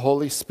power of the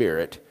Holy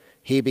Spirit,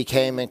 he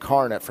became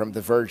incarnate from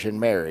the Virgin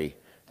Mary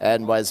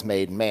and was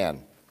made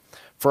man.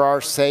 For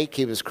our sake,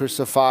 he was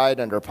crucified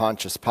under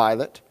Pontius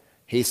Pilate.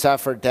 He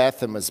suffered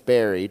death and was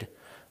buried.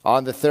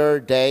 On the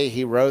third day,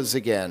 he rose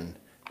again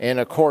in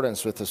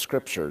accordance with the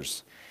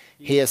Scriptures.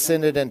 He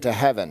ascended into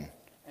heaven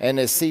and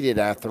is seated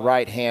at the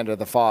right hand of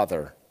the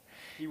Father.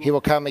 He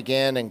will come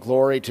again in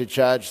glory to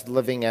judge the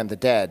living and the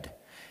dead,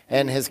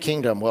 and his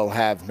kingdom will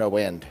have no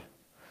end.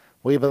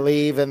 We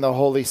believe in the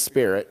Holy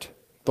Spirit,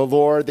 the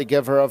Lord, the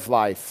giver of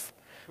life,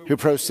 who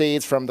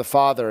proceeds from the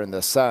Father and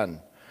the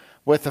Son.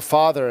 With the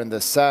Father and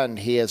the Son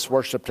he is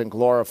worshipped and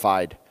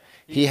glorified.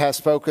 He has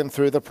spoken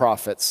through the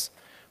prophets.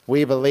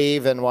 We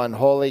believe in one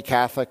holy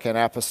Catholic and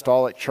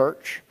Apostolic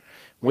Church.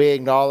 We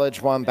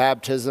acknowledge one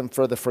baptism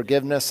for the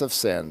forgiveness of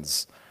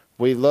sins.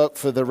 We look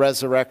for the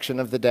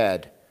resurrection of the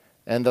dead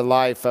and the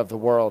life of the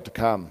world to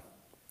come.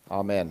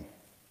 Amen.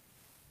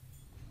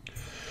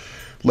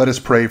 Let us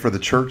pray for the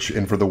church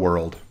and for the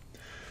world.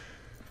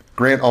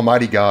 Grant,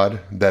 Almighty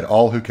God, that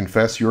all who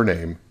confess your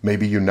name may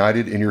be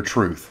united in your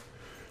truth,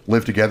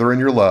 live together in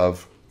your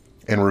love,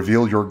 and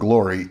reveal your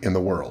glory in the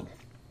world,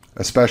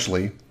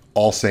 especially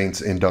all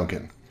saints in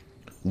Duncan.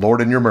 Lord,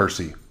 in your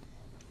mercy,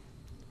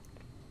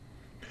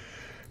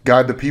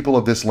 guide the people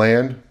of this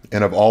land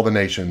and of all the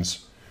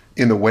nations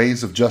in the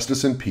ways of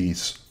justice and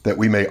peace, that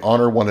we may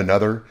honor one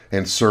another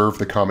and serve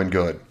the common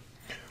good.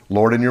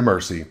 Lord, in your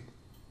mercy,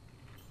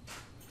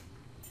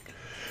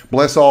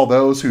 bless all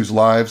those whose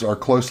lives are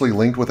closely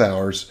linked with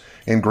ours,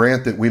 and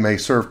grant that we may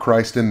serve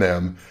Christ in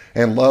them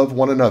and love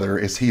one another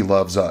as he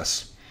loves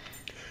us.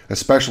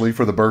 Especially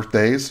for the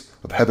birthdays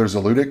of Heather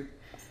Zaludik,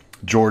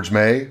 George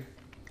May,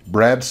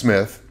 Brad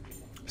Smith,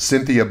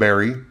 Cynthia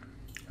Berry,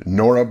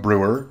 Nora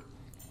Brewer,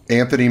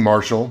 Anthony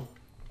Marshall,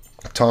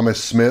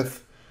 Thomas Smith,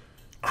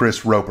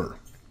 Chris Roper.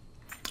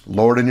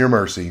 Lord, in your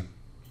mercy,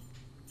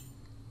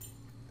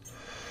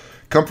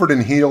 comfort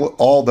and heal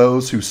all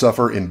those who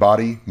suffer in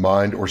body,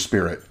 mind, or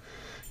spirit.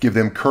 Give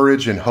them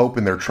courage and hope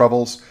in their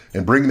troubles,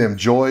 and bring them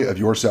joy of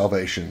your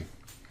salvation.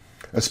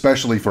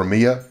 Especially for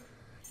Mia,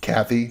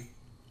 Kathy,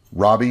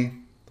 Robbie,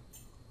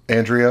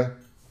 Andrea,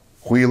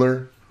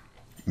 Wheeler,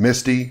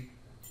 Misty,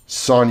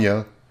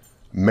 Sonia,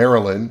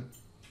 Marilyn,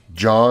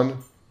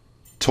 John,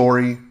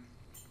 Tori,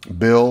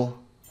 Bill,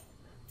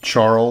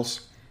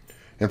 Charles,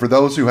 and for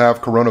those who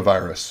have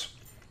coronavirus,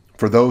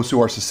 for those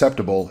who are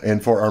susceptible,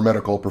 and for our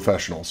medical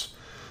professionals.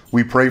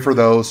 We pray for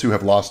those who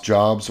have lost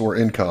jobs or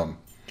income.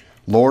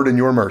 Lord, in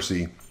your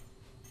mercy,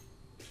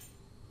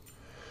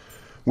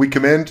 we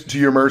commend to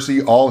your mercy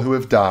all who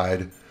have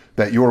died,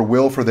 that your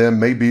will for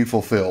them may be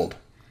fulfilled.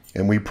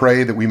 And we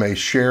pray that we may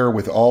share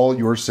with all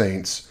your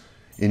saints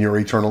in your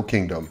eternal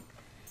kingdom.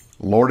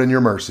 Lord, in your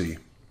mercy.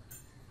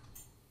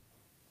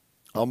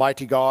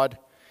 Almighty God,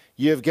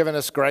 you have given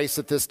us grace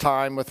at this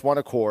time with one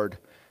accord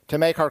to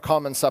make our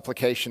common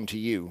supplication to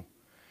you.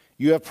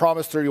 You have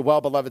promised through your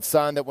well-beloved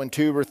Son that when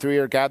 2 or 3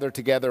 are gathered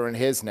together in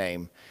his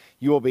name,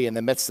 you will be in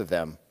the midst of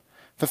them.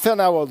 Fulfill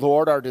now, O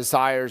Lord, our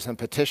desires and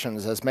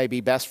petitions as may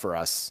be best for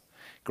us,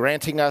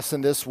 granting us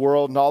in this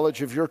world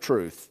knowledge of your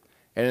truth,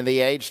 and in the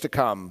age to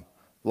come,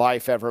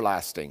 life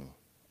everlasting.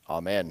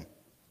 Amen.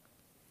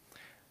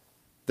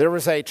 There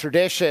was a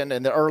tradition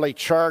in the early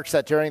church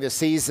that during the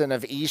season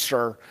of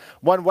Easter,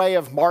 one way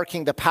of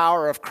marking the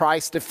power of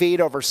Christ's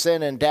defeat over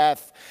sin and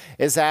death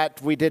is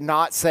that we did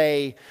not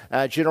say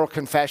general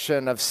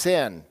confession of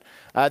sin.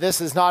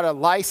 This is not a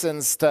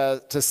license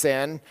to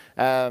sin,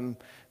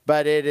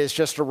 but it is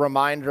just a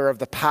reminder of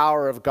the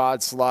power of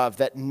God's love,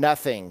 that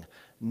nothing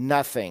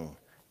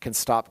can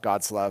stop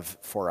God's love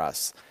for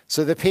us.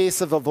 So the peace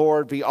of the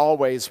Lord be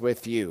always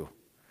with you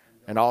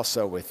and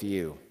also with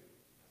you.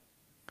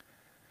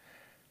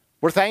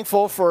 We're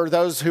thankful for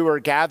those who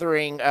are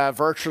gathering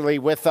virtually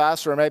with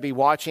us or maybe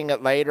watching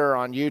it later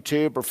on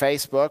YouTube or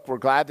Facebook. We're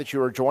glad that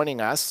you are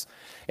joining us.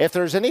 If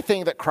there's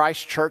anything that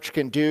Christ Church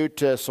can do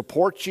to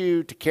support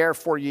you, to care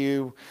for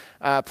you,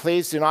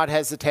 please do not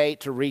hesitate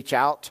to reach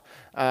out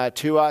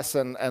to us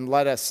and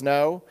let us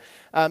know.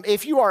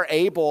 If you are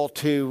able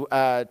to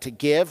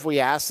give, we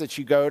ask that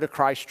you go to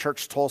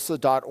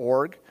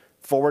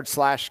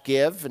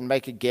christchurchtulsa.org/give and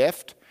make a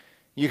gift.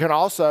 You can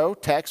also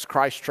text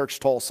Christ Church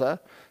Tulsa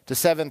to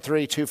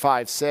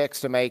 73256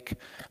 to make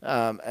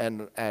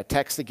and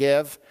text to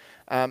give.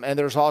 And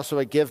there's also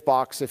a give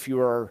box if you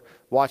are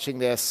watching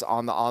this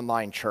on the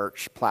online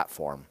church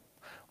platform.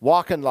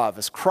 Walk in love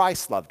as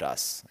Christ loved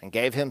us and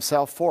gave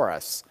himself for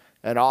us,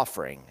 an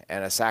offering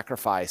and a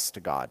sacrifice to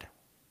God.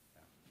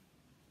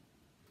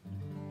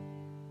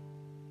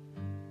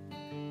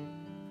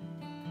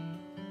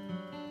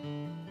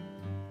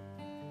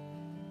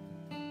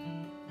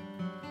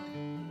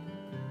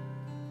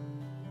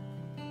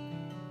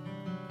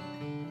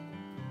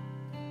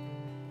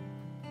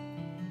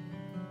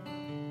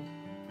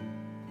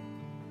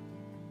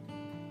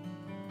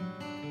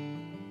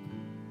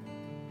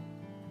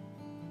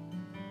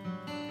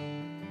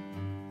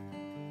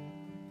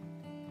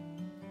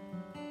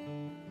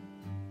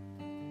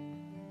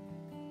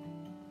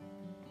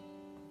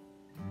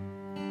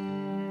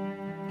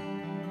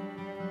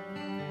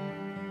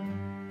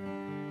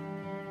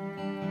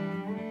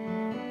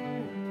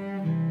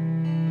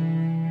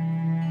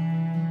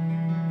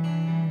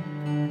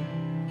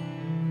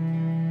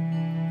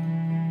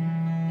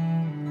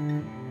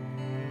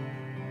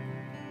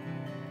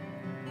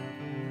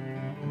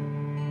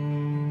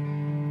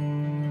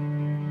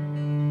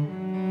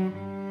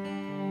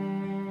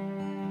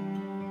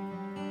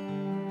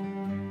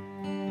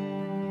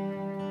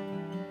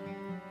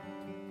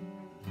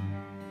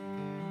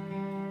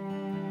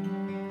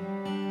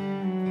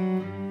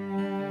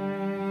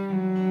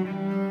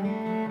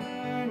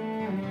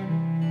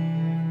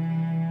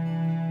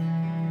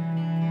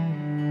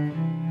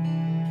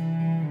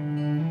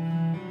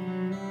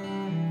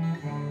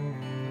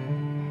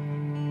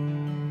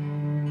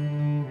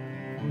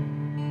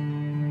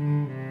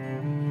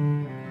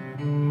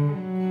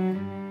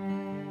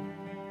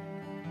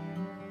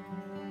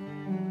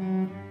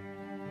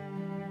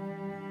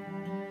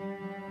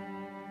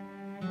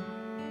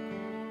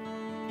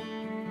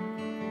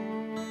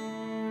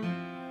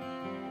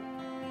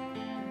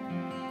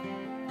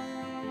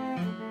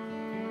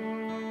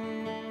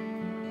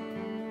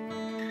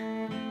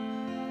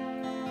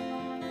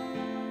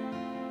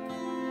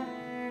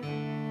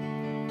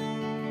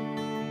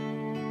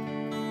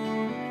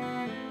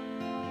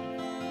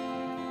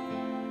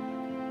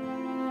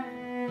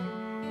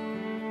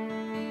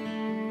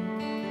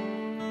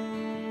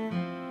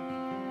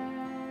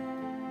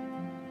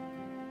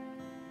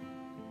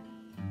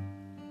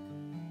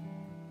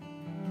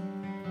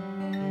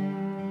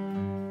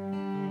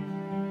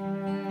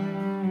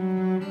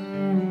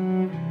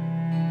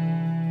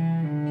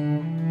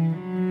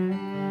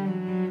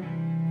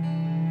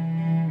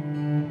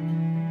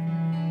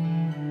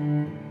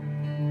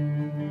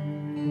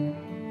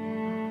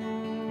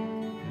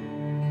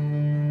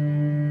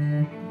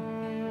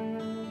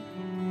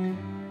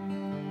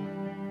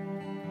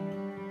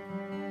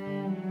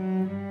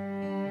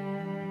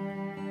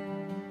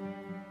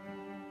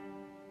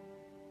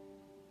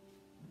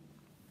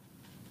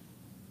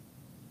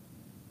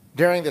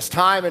 During this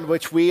time in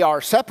which we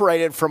are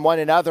separated from one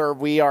another,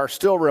 we are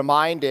still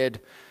reminded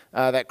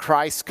that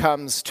Christ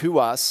comes to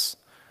us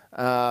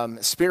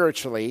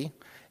spiritually,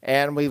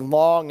 and we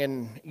long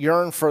and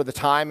yearn for the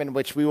time in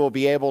which we will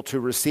be able to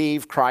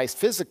receive Christ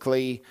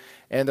physically,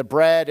 and the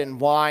bread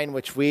and wine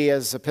which we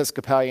as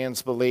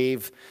Episcopalians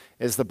believe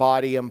is the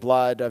body and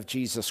blood of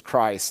Jesus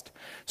Christ.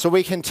 So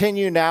we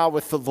continue now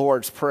with the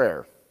Lord's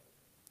Prayer.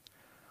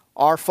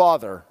 Our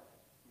Father,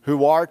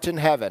 who art in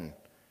heaven,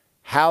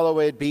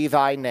 hallowed be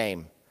thy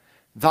name.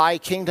 Thy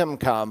kingdom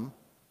come,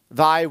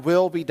 thy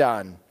will be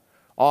done,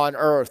 on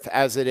earth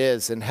as it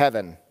is in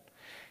heaven.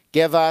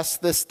 Give us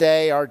this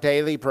day our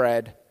daily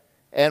bread,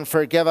 and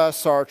forgive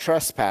us our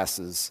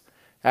trespasses,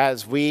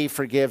 as we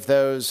forgive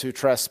those who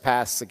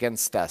trespass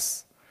against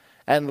us.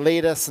 And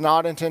lead us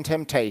not into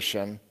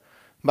temptation,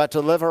 but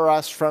deliver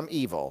us from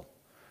evil.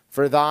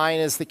 For thine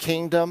is the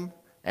kingdom,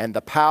 and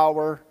the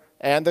power,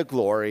 and the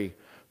glory,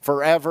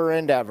 forever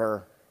and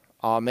ever.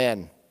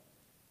 Amen.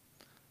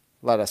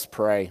 Let us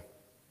pray.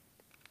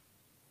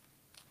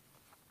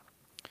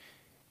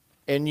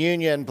 In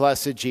union,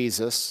 blessed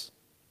Jesus,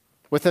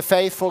 with the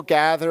faithful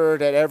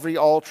gathered at every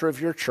altar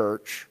of your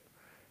church,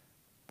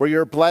 where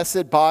your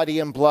blessed body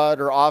and blood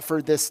are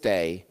offered this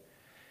day,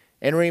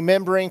 and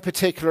remembering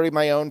particularly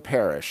my own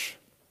parish,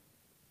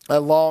 I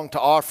long to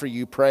offer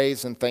you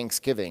praise and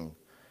thanksgiving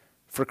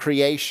for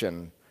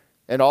creation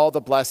and all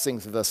the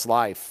blessings of this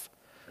life,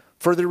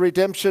 for the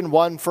redemption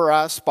won for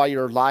us by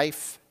your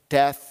life,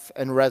 death,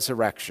 and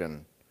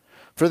resurrection,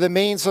 for the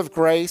means of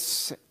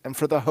grace and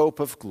for the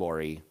hope of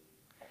glory,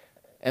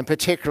 and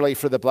particularly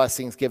for the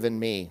blessings given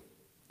me.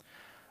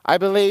 I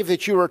believe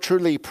that you are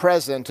truly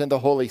present in the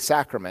Holy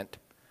Sacrament,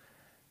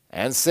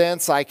 and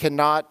since I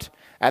cannot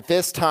at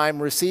this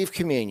time receive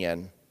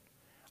communion,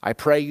 I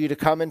pray you to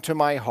come into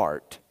my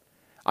heart.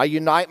 I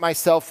unite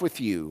myself with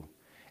you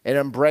and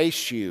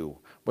embrace you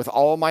with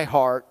all my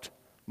heart,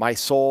 my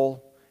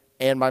soul,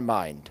 and my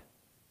mind.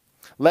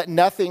 Let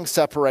nothing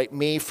separate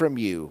me from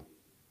you.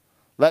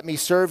 Let me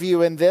serve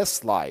you in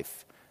this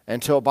life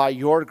until by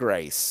your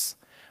grace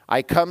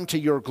I come to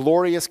your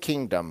glorious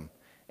kingdom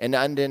in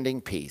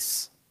unending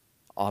peace.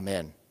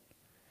 Amen.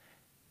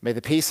 May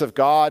the peace of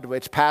God,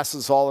 which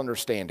passes all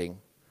understanding,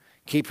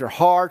 keep your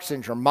hearts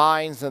and your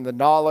minds in the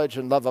knowledge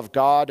and love of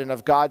God and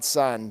of God's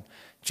Son,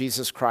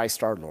 Jesus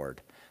Christ our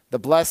Lord. The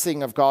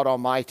blessing of God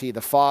Almighty,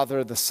 the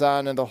Father, the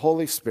Son, and the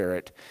Holy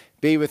Spirit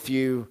be with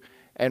you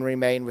and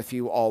remain with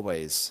you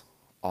always.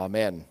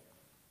 Amen.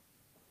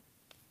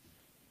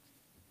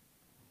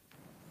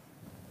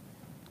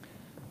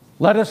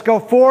 Let us go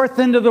forth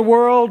into the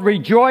world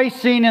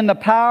rejoicing in the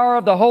power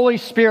of the Holy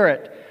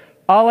Spirit.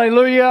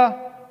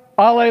 Alleluia,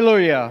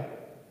 alleluia.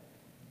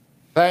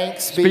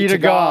 Thanks be to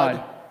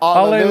God.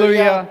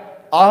 Alleluia,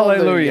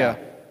 alleluia.